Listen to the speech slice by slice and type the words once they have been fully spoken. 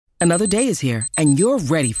Another day is here, and you're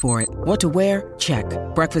ready for it. What to wear? Check.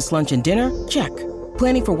 Breakfast, lunch, and dinner? Check.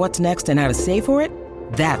 Planning for what's next and how to save for it?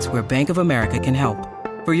 That's where Bank of America can help.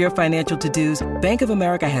 For your financial to-dos, Bank of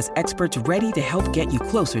America has experts ready to help get you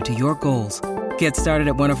closer to your goals. Get started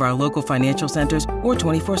at one of our local financial centers or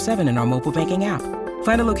 24/7 in our mobile banking app.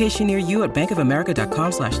 Find a location near you at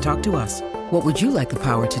bankofamerica.com/talktous. What would you like the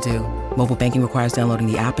power to do? Mobile banking requires downloading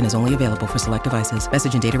the app and is only available for select devices.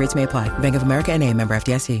 Message and data rates may apply. Bank of America N.A., member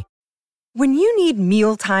FDIC. When you need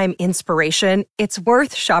mealtime inspiration, it's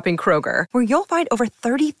worth shopping Kroger, where you'll find over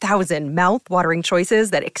 30,000 mouth-watering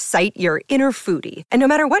choices that excite your inner foodie. And no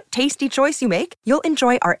matter what tasty choice you make, you'll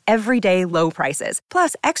enjoy our everyday low prices,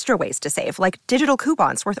 plus extra ways to save, like digital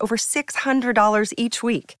coupons worth over $600 each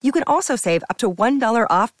week. You can also save up to $1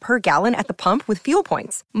 off per gallon at the pump with fuel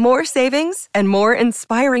points. More savings and more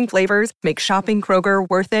inspiring flavors make shopping Kroger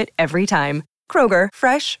worth it every time. Kroger,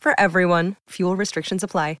 fresh for everyone. Fuel restrictions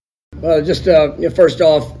apply. First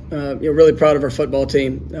off, really proud of our football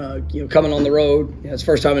team. Coming on the road, it's the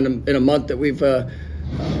first time in a month that we've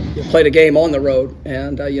played a game on the road,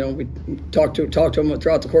 and we talked to them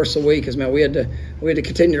throughout the course of the week. We had to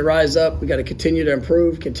continue to rise up. We got to continue to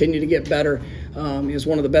improve, continue to get better. It was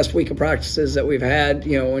one of the best week of practices that we've had.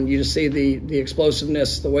 And you just see the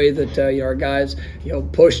explosiveness, the way that our guys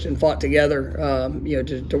pushed and fought together,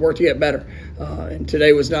 to work to get better. And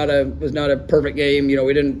today was not a perfect game.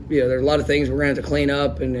 We didn't. There are a lot of things we're going to have to clean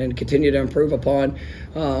up and continue to improve upon.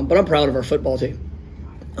 But I'm proud of our football team.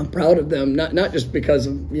 I'm proud of them, not just because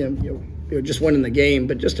of just winning the game,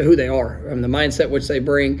 but just to who they are. The mindset which they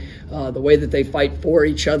bring, the way that they fight for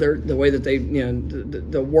each other, the way that they,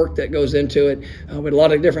 the work that goes into it. We had a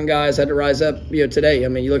lot of different guys had to rise up, today.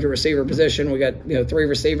 You look at receiver position, we got 3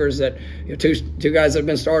 receivers that, two guys that have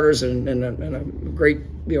been starters and a great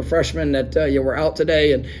freshman that were out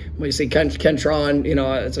today. And when you see Kentron,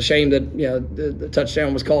 it's a shame that the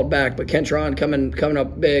touchdown was called back, but Kentron coming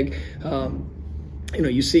up big.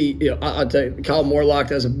 You see, I'll tell you, Kyle Morlock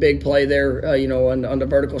does a big play there, on the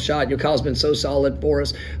vertical shot. Kyle's been so solid for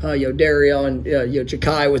us. Dario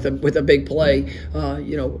Jakai with a big play.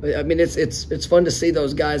 It's fun to see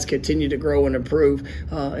those guys continue to grow and improve.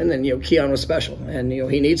 And then, Keon was special, and,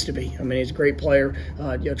 he needs to be. He's a great player.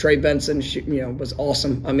 Trey Benson, was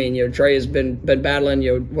awesome. Trey has been battling,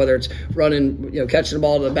 whether it's running, catching the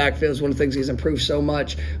ball to the backfield is one of the things he's improved so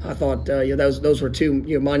much. I thought, those were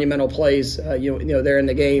 2, monumental plays, there in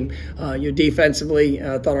the game. Defensively,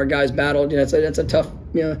 I thought our guys battled. It's a tough,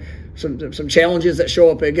 some challenges that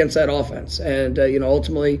show up against that offense, and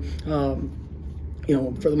ultimately,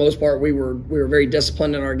 for the most part, we were very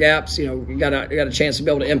disciplined in our gaps. We got a chance to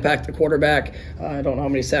be able to impact the quarterback. I don't know how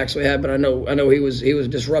many sacks we had, but I know he was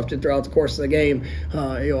disrupted throughout the course of the game.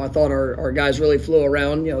 I thought our guys really flew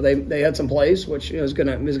around. They had some plays, which is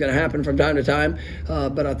gonna happen from time to time.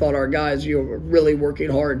 But I thought our guys were really working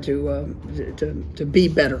hard to be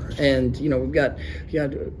better. And we've got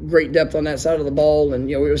great depth on that side of the ball. And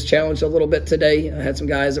we was challenged a little bit today. I had some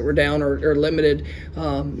guys that were down or limited.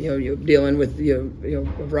 Dealing with a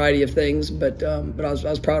variety of things, but I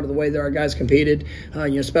was proud of the way that our guys competed.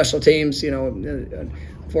 Special teams,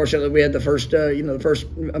 Fortunately, we had the first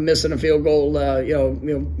miss in a field goal,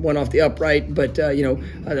 went off the upright. But I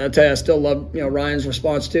tell you, I still love Ryan's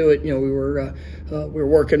response to it. We were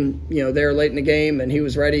working there late in the game, and he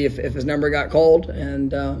was ready if his number got called.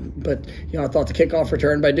 And but I thought the kickoff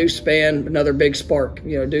return by Deuce Spann, another big spark.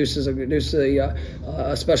 Deuce is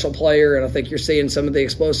a special player, and I think you're seeing some of the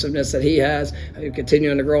explosiveness that he has,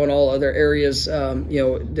 continuing to grow in all other areas.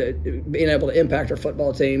 Being able to impact our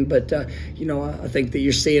football team, but I think that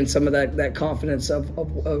you're seeing some of that confidence of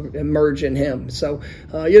emerge in him. So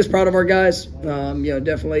just proud of our guys.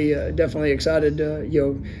 Definitely excited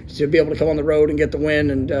to be able to come on the road and get the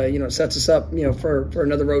win, and it sets us up for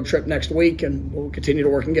another road trip next week, and we'll continue to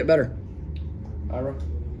work and get better. Ira?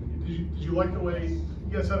 Did you like the way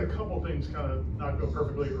you guys had a couple things kind of not go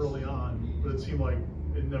perfectly early on, but it seemed like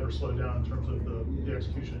it never slowed down in terms of the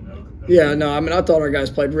execution. Yeah, no, I thought our guys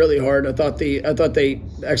played really hard. I thought they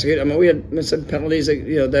executed. We had some penalties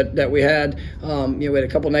that we had. We had a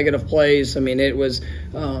couple negative plays. It was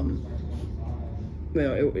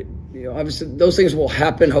obviously those things will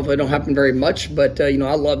happen. Hopefully, they don't happen very much. But I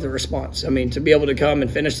love the response. To be able to come and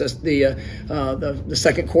finish the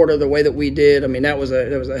second quarter the way that we did. That was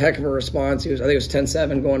a heck of a response. I think it was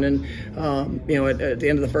 10-7 going in. At the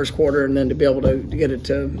end of the first quarter, and then to be able to get it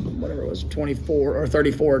to whatever it was, 24 or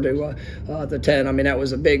 34 to the 10. That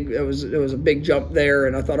was a big jump there,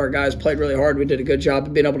 and I thought our guys played really hard. We did a good job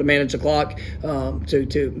of being able to manage the clock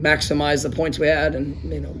to maximize the points we had,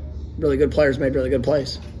 and really good players made really good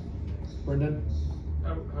plays. Brendan?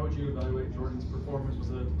 How How would you evaluate Jordan's performance? Was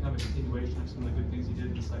it kind of a continuation of some of the good things he did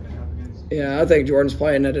in the second half against? Yeah, I think Jordan's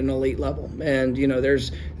playing at an elite level, and there's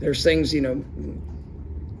things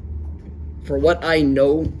for what I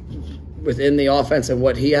know within the offense and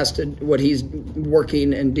what he's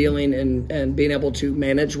working and dealing and being able to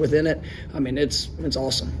manage within it. I mean, it's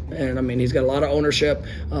awesome. And I mean, he's got a lot of ownership.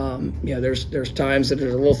 There's times that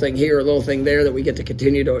there's a little thing here, a little thing there that we get to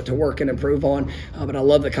continue to work and improve on. But I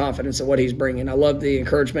love the confidence of what he's bringing. I love the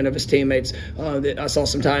encouragement of his teammates. That I saw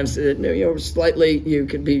sometimes that, slightly you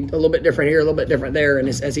could be a little bit different here, a little bit different there. And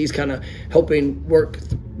as he's kind of helping work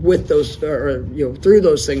with those, through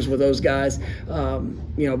those things with those guys,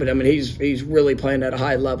 but I mean, he's really playing at a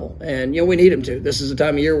high level, and we need him to. This is a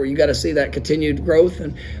time of year where you got to see that continued growth,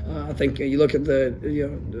 and I think you look at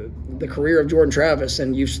the career of Jordan Travis,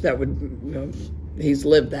 and he's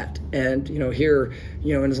lived that, and here,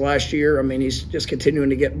 in his last year, I mean, he's just continuing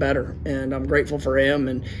to get better, and I'm grateful for him,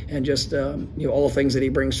 and just all the things that he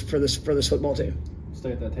brings for this football team.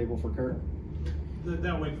 Stay at that table for Kurt.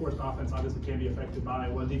 That Wake Forest offense obviously can be affected by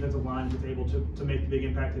one defensive line was able to make the big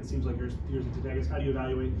impact. It seems like yours and Tadega's. How do you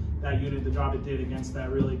evaluate that unit, the job it did against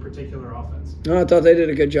that really particular offense? No, I thought they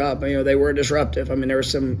did a good job. They were disruptive. I mean, there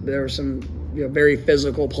were some very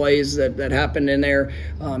physical plays that happened in there.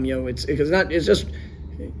 It's just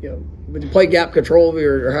when you play gap control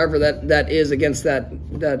or however that is against that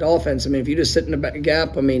offense. I mean, if you just sit in the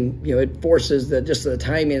gap, I mean, it forces just the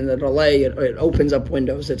timing and the delay. It opens up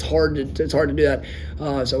windows. It's hard to do that.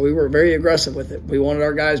 So we were very aggressive with it. We wanted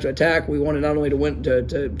our guys to attack. We wanted not only to win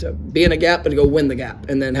to be in a gap, but to go win the gap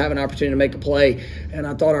and then have an opportunity to make a play. And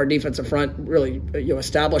I thought our defensive front really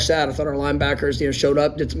established that. I thought our linebackers showed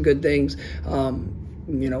up, did some good things.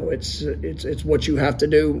 It's what you have to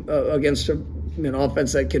do against an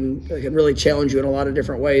offense that can really challenge you in a lot of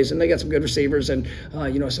different ways, and they got some good receivers, and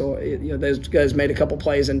those guys made a couple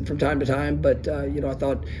plays from time to time, but I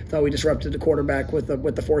thought we disrupted the quarterback with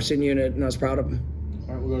the forcing unit, and I was proud of them.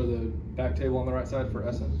 All right, we'll go to the back table on the right side for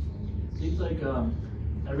Essen. Seems like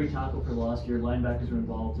every tackle for the last year, linebackers are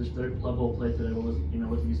involved. Just their level of play today.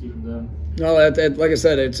 What do you see from them? No, like I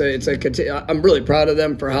said, I'm really proud of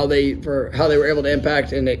them for how they were able to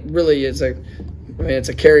impact, and it really is it's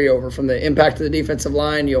a carryover from the impact of the defensive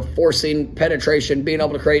line, forcing penetration, being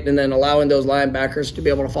able to create, and then allowing those linebackers to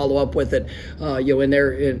be able to follow up with it, in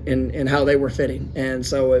there in how they were fitting. And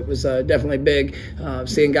so it was definitely big,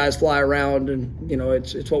 seeing guys fly around, and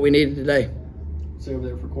it's what we needed today. Stay over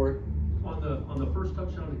there for Corey. On the first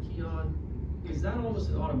touchdown to Keon, is that almost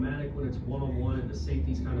an automatic when it's one-on-one and the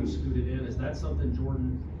safety's kind of scooted in? Is that something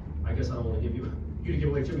Jordan? I guess I don't want to give you to give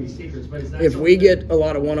away too many secrets, but is that if we get a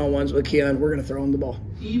lot of one-on-ones with Keon, we're going to throw him the ball.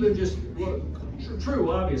 Even just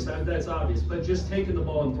true, obvious. That's obvious. But just taking the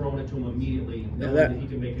ball and throwing it to him immediately, knowing that he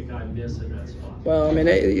can make a guy miss in that spot. Well, I mean,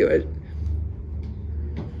 I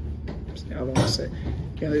want to say,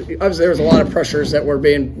 obviously there was a lot of pressures that were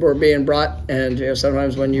being brought, and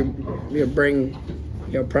sometimes when you bring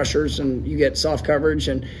pressures and you get soft coverage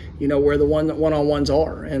and where the one-on-ones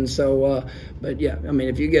are, and so but yeah, I mean,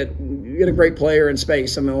 if you get a great player in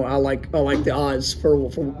space, I mean, I like the odds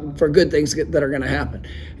for good things that are going to happen,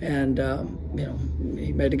 and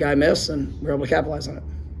he made the guy miss, and we were able to capitalize on it.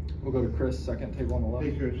 We'll go to Chris, second table on the left.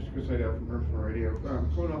 Hey, Coach. Chris Idell from Personal Radio.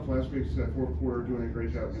 Going off last week's fourth quarter, doing a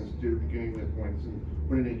great job against Duke, getting the points and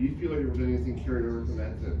winning it. Do you feel like there was anything carried over from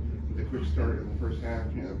that to the quick start in the first half?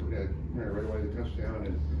 Right away the touchdown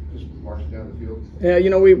and just marching down the field. Yeah,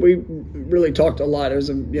 we really talked a lot. It was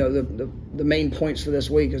the main points for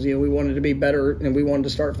this week is we wanted to be better and we wanted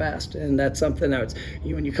to start fast, and that's something that's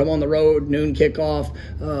when you come on the road, noon kickoff.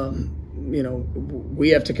 We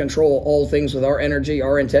have to control all things with our energy,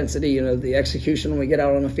 our intensity, the execution when we get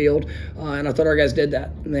out on the field. And I thought our guys did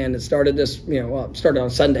that. And it started it started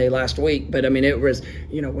on Sunday last week. But, I mean, it was,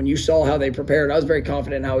 when you saw how they prepared, I was very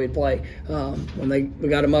confident in how we'd play. When we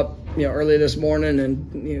got them up, early this morning,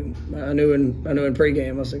 and, I knew in pregame,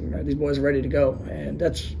 I was like, these boys are ready to go. And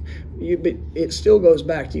that's, it still goes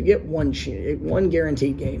back to you get one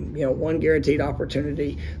guaranteed game, one guaranteed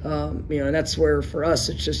opportunity, and that's where for us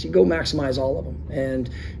it's just you go maximize all of them, and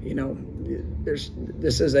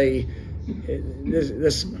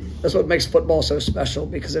that's what makes football so special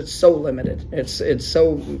because it's so limited. It's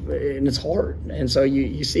so and it's hard, and so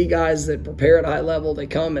you see guys that prepare at a high level. They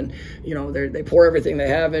come and they pour everything they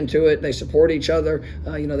have into it. They support each other.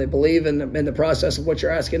 They believe in the process of what you're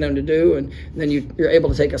asking them to do, and then you're able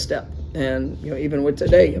to take a step. And even with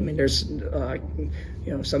today, I mean, there's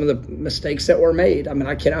some of the mistakes that were made. I mean,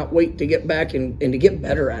 I cannot wait to get back and to get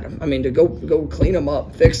better at them. I mean, to go clean them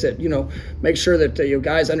up, fix it. Make sure that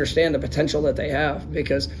guys understand the potential that they have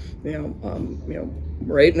because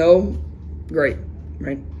we're 8-0, great,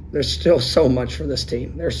 right? There's still so much for this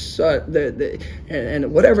team. There's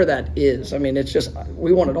and whatever that is. I mean, it's just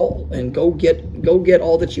we want it all. And go get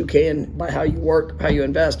all that you can by how you work, how you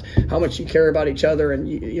invest, how much you care about each other. And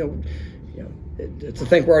you know, to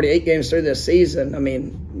think we're already 8 games through this season. I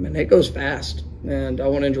mean, it goes fast. And I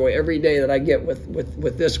want to enjoy every day that I get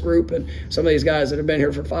with this group and some of these guys that have been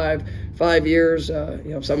here for five years. You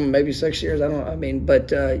know, some of them maybe 6 years.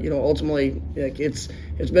 But you know, ultimately, like, it's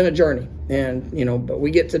been a journey. And you know, but we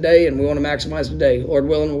get today, and we want to maximize today. Lord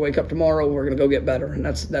willing, we'll wake up tomorrow. We're going to go get better, and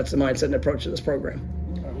that's the mindset and approach to this program.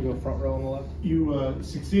 All right, we'll go front row on the left. You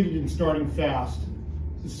succeeded in starting fast.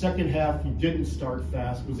 The second half, you didn't start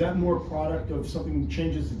fast. Was that more a product of something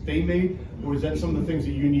changes that they made, or was that some of the things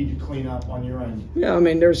that you need to clean up on your end? Yeah, I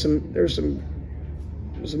mean, there's some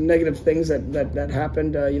negative things that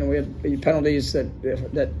happened. You know, we had penalties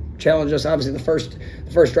that challenged us. Obviously, the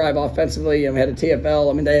first drive offensively, and we had a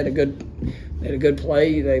TFL. I mean, they had a good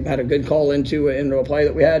play. They had a good call into a play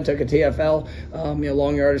that we had. Took a TFL, you know,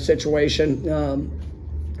 long yardage situation.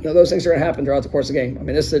 You know, those things are going to happen throughout the course of the game. I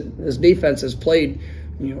mean, this defense has played,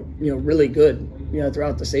 you know, really good, you know,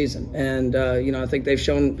 throughout the season, and you know, I think they've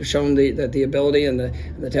shown the ability and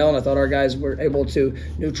the talent. I thought our guys were able to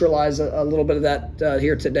neutralize a little bit of that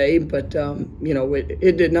here today, but you know,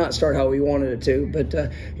 it did not start how we wanted it to. But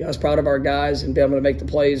you know, I was proud of our guys and be able to make the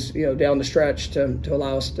plays, you know, down the stretch to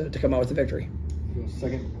allow us to come out with the victory.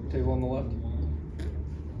 Second table on the left.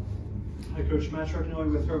 Hi, Coach. Matt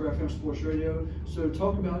Sharknelli with Harbor FM Sports Radio. So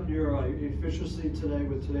talk about your efficiency today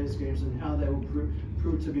with today's games and how that will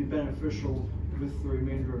prove to be beneficial with the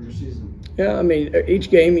remainder of your season. Yeah, I mean, each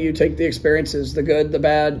game you take the experiences, the good, the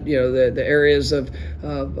bad, you know, the areas of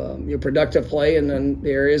your productive play, and then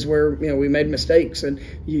the areas where, you know, we made mistakes, and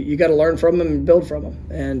you got to learn from them and build from them.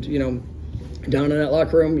 And, you know, down in that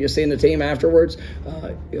locker room, you see in the team afterwards,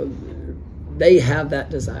 you know, they have that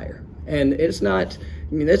desire. And it's not,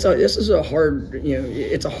 I mean, this is a hard, you know,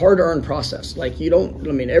 it's a hard-earned process. Like, you don't,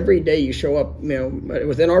 I mean, every day you show up, you know,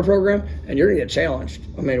 within our program, and you're going to get challenged.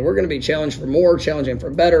 I mean, we're going to be challenged for more, challenging for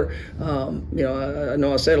better. You know, I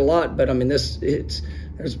know I said a lot, but I mean, there's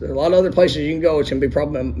a lot of other places you can go which can be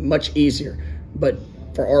probably much easier. But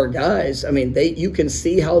for our guys, I mean, you can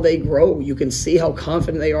see how they grow. You can see how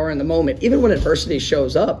confident they are in the moment, even when adversity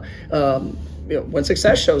shows up. You know, when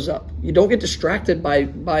success shows up, you don't get distracted by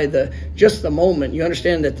just the moment. You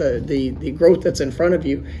understand that the growth that's in front of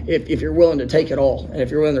you, if you're willing to take it all, and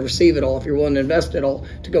if you're willing to receive it all, if you're willing to invest it all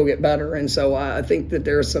to go get better. And so I think that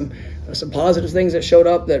there are some positive things that showed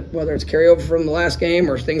up, that whether it's carryover from the last game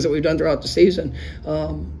or things that we've done throughout the season,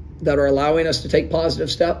 that are allowing us to take positive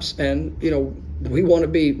steps. And you know, we want to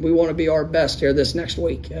be our best here this next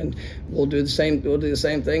week, and we'll do the same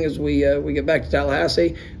thing as we get back to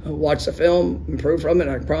Tallahassee, watch the film, improve from it.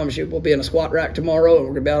 And I promise you, we'll be in a squat rack tomorrow, and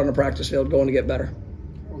we're gonna be out on the practice field going to get better.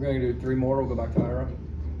 We're going to do 3 more. We'll go back to Ira.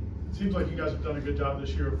 It seems like you guys have done a good job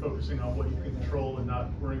this year of focusing on what you can control and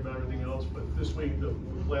not worrying about everything else. But this week, the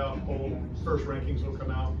playoff poll first rankings will come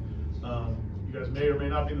out. You guys may or may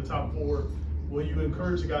not be in the top 4. Will you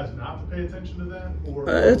encourage the guys not to pay attention to that? Or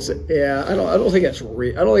I don't think it's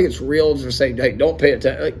real. I don't think it's real to say, hey, don't pay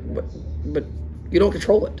attention. But you don't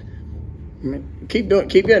control it. I mean, keep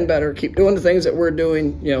getting better. Keep doing the things that we're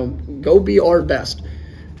doing. You know, go be our best.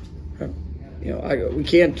 You know, we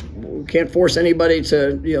can't force anybody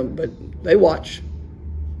to. You know, but they watch.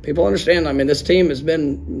 People understand. I mean, this team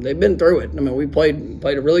they've been through it. I mean, we played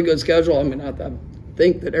a really good schedule. I mean, I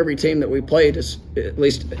think that every team that we played is at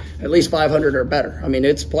least 500 or better. I mean,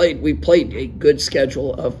 we played a good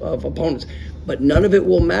schedule of opponents, but none of it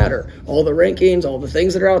will matter. All the rankings, all the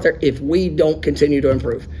things that are out there, if we don't continue to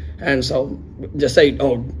improve. And so just say,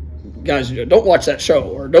 oh, guys, don't watch that show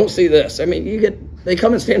or don't see this. I mean, they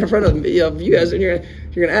come and stand in front of you guys, and you're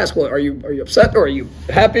going to ask, well, are you upset, or are you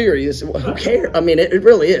happy, or are you? Well, who cares? I mean, it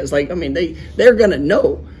really is. Like, I mean, they're going to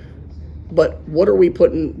know. But what are we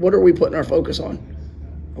putting our focus on?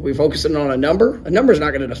 Are we focusing on a number? A number is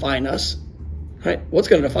not going to define us. Right? What's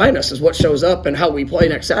going to define us is what shows up and how we play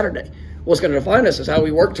next Saturday. What's going to define us is how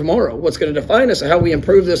we work tomorrow. What's going to define us is how we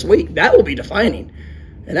improve this week. That will be defining.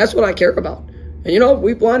 And that's what I care about. And, you know,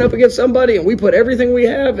 we line up against somebody and we put everything we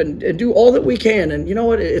have and do all that we can. And you know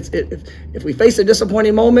what? If we face a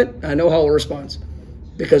disappointing moment, I know how we'll respond.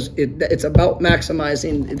 Because it's about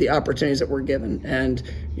maximizing the opportunities that we're given. And,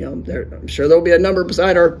 you know, I'm sure there'll be a number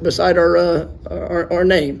beside our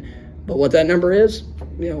name. But what that number is,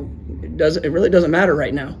 you know, it really doesn't matter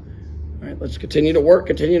right now. All right, let's continue to work,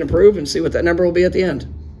 continue to improve, and see what that number will be at the end.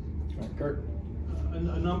 Kurt? A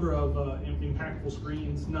number of impactful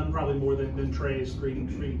screens, none probably more than Trey's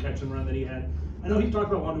screen catch and run that he had. I know he's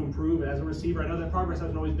talked about wanting to improve as a receiver. I know that progress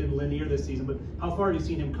hasn't always been linear this season, but how far have you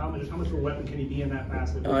seen him come, and just how much of a weapon can he be in that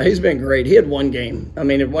facet? He's been great. He had one game. I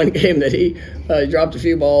mean, in one game that he dropped a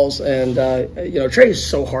few balls, and Trey is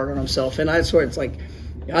so hard on himself, and I swear it's like,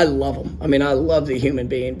 I love him. I mean, I love the human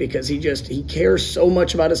being because he cares so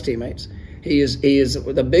much about his teammates. He is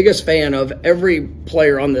the biggest fan of every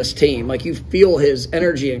player on this team. Like, you feel his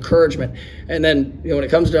energy, encouragement, and then when it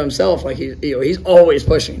comes to himself, like he's always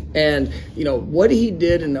pushing. And what he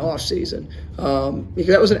did in the offseason, because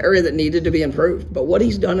that was an area that needed to be improved. But what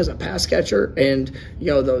he's done as a pass catcher, and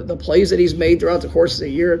the plays that he's made throughout the course of the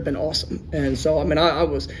year have been awesome. And so I mean,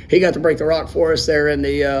 he got to break the rock for us there in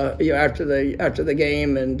the after the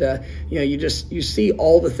game, and you see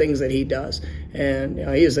all the things that he does. And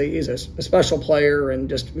he's a special player, and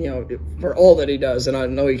just for all that he does. And I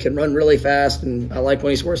know he can run really fast, and I like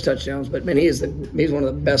when he scores touchdowns. But man, he's one of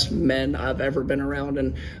the best men I've ever been around,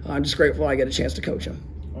 and I'm just grateful I get a chance to coach him.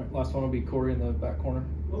 All right, last one will be Corey in the back corner.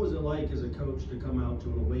 What was it like as a coach to come out to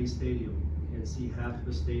an away stadium and see half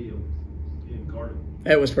the stadium in Garden?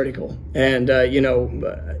 It was pretty cool, and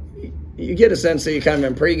you get a sense that you kind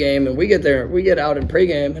of in pregame, and we get out in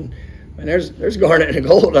pregame, and there's garnet and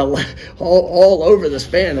gold all over the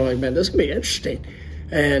span. I'm like, man, this can be interesting.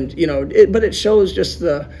 And but it shows just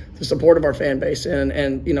the support of our fan base, and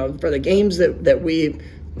for the games that we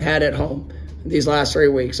had at home these last 3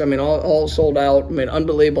 weeks, I mean, all sold out. I mean,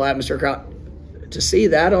 unbelievable atmosphere, crowd. To see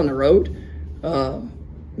that on the road, man,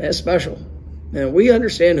 it's special. And we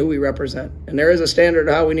understand who we represent, and there is a standard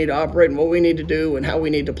of how we need to operate and what we need to do and how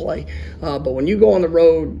we need to play. But when you go on the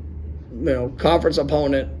road, conference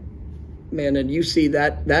opponent, man, and you see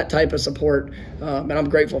that type of support, and I'm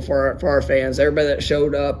grateful for our fans, everybody that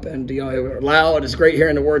showed up, and they were loud. It's great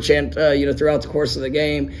hearing the Warchant, throughout the course of the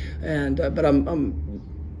game, and but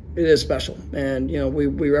it is special, and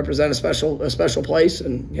we represent a special place,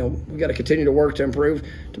 and we got to continue to work to improve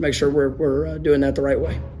to make sure we're doing that the right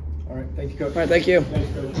way. All right, thank you, Coach. All right, thank you.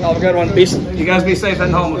 Have a good one. You guys be safe at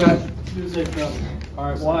home, okay?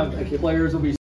 All right, we'll have players will be